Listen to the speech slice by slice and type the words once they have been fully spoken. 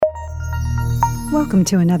Welcome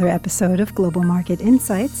to another episode of Global Market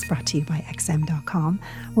Insights, brought to you by XM.com,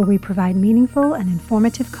 where we provide meaningful and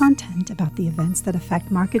informative content about the events that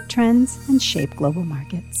affect market trends and shape global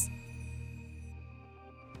markets.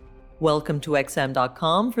 Welcome to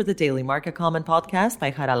XM.com for the Daily Market Comment podcast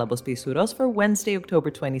by Haralabos Pissouros for Wednesday,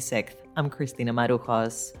 October 26th. I'm Christina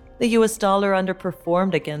Marujos. The US dollar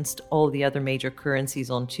underperformed against all the other major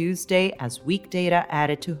currencies on Tuesday as weak data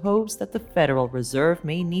added to hopes that the Federal Reserve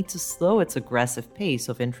may need to slow its aggressive pace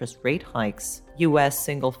of interest rate hikes. US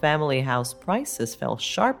single-family house prices fell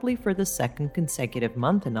sharply for the second consecutive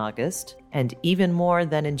month in August, and even more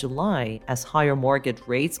than in July as higher mortgage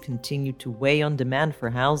rates continued to weigh on demand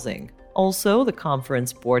for housing. Also, the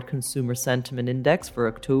Conference Board Consumer Sentiment Index for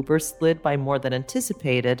October slid by more than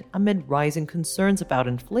anticipated amid rising concerns about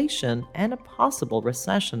inflation and a possible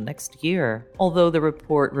recession next year. Although the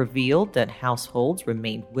report revealed that households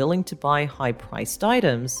remained willing to buy high-priced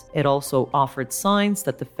items, it also offered signs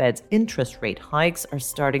that the Fed's interest rate hikes are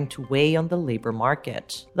starting to weigh on the labor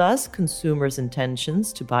market. Thus, consumers'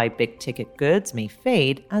 intentions to buy big-ticket goods may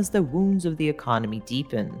fade as the wounds of the economy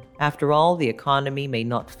deepen. After all, the economy may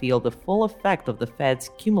not feel the full effect of the Fed's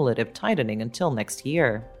cumulative tightening until next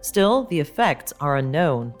year. Still, the effects are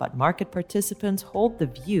unknown, but market participants hold the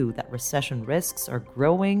view that recession risks are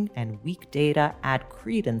growing and weak data add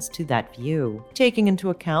credence to that view. Taking into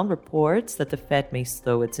account reports that the Fed may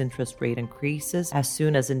slow its interest rate increases as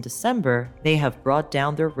soon as in December, they have brought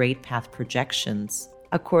down their rate path projections.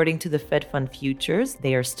 According to the Fed Fund futures,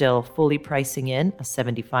 they are still fully pricing in a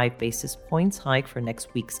 75 basis points hike for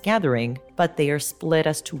next week's gathering, but they are split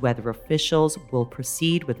as to whether officials will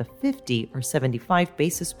proceed with a 50 or 75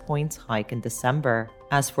 basis points hike in December.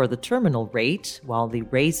 As for the terminal rate, while they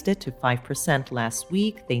raised it to 5% last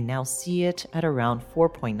week, they now see it at around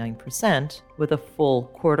 4.9%, with a full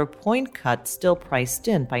quarter-point cut still priced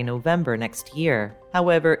in by November next year.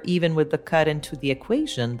 However, even with the cut into the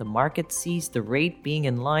equation, the market sees the rate being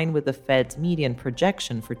in line with the Fed's median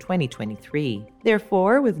projection for 2023.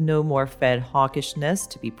 Therefore, with no more Fed hawkishness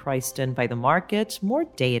to be priced in by the market, more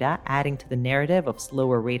data adding to the narrative of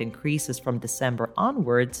slower rate increases from December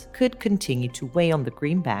onwards could continue to weigh on the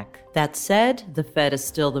greenback. That said, the Fed is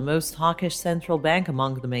still the most hawkish central bank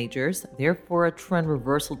among the majors, therefore a trend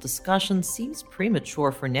reversal discussion seems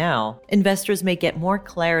premature for now. Investors may get more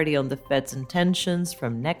clarity on the Fed's intentions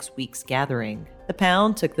from next week's gathering. The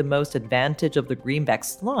pound took the most advantage of the greenback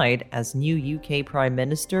slide as new UK Prime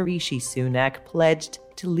Minister Rishi Sunak pledged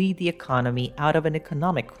to lead the economy out of an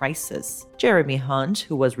economic crisis. Jeremy Hunt,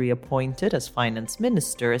 who was reappointed as finance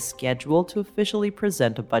minister, is scheduled to officially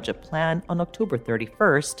present a budget plan on October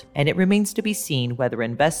 31st, and it remains to be seen whether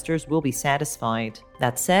investors will be satisfied.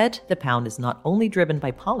 That said, the pound is not only driven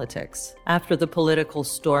by politics. After the political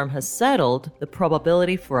storm has settled, the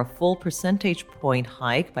probability for a full percentage point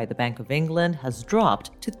hike by the Bank of England has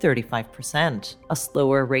dropped to 35%. A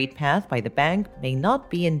slower rate path by the bank may not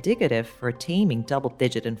be indicative for taming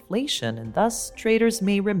double-digit inflation, and thus traders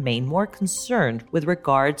may remain more concerned with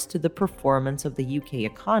regards to the performance of the UK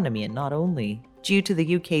economy and not only. Due to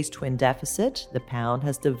the UK's twin deficit, the pound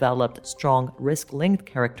has developed strong risk-linked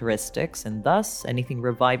characteristics, and thus anything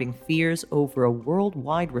reviving fears over a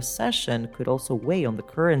worldwide recession could also weigh on the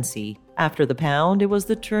currency. After the pound, it was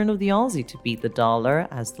the turn of the Aussie to beat the dollar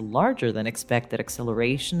as the larger-than-expected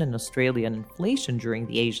acceleration in Australian inflation during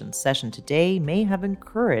the Asian session today may have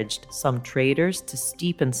encouraged some traders to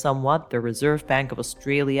steepen somewhat their Reserve Bank of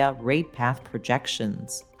Australia rate path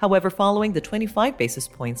projections. However, following the 25 basis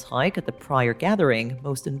points hike at the prior gathering,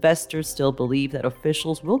 most investors still believe that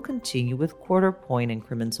officials will continue with quarter-point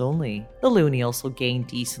increments only. The loonie also gained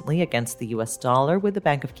decently against the US dollar, with the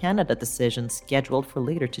Bank of Canada decision scheduled for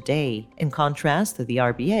later today. In contrast to the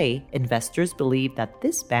RBA, investors believe that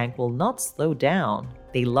this bank will not slow down.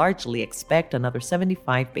 They largely expect another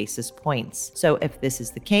 75 basis points. So if this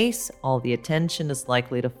is the case, all the attention is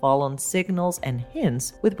likely to fall on signals and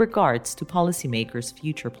hints with regards to policymakers'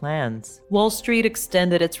 future plans. Wall Street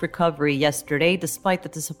extended its recovery yesterday despite the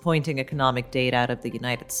disappointing economic data out of the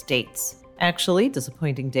United States. Actually,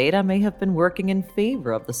 disappointing data may have been working in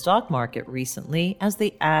favor of the stock market recently as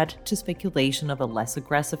they add to speculation of a less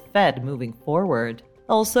aggressive Fed moving forward.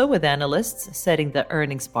 Also, with analysts setting the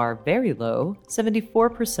earnings bar very low,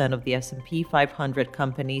 74% of the S&P 500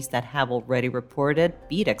 companies that have already reported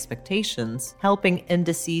beat expectations, helping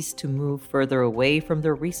indices to move further away from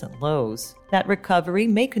their recent lows. That recovery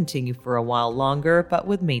may continue for a while longer, but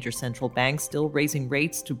with major central banks still raising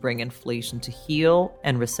rates to bring inflation to heel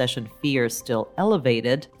and recession fears still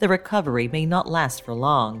elevated, the recovery may not last for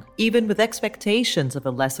long. Even with expectations of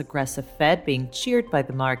a less aggressive Fed being cheered by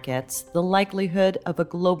the markets, the likelihood of a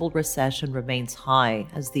global recession remains high,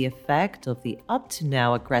 as the effect of the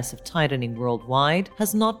up-to-now aggressive tightening worldwide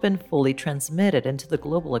has not been fully transmitted into the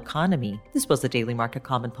global economy. This was the Daily Market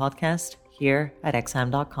Comment podcast here at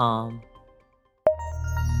XM.com.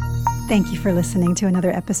 Thank you for listening to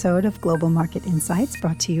another episode of Global Market Insights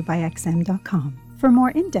brought to you by XM.com. For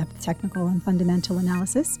more in-depth technical and fundamental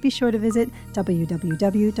analysis, be sure to visit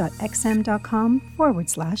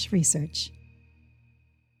www.xm.com/research.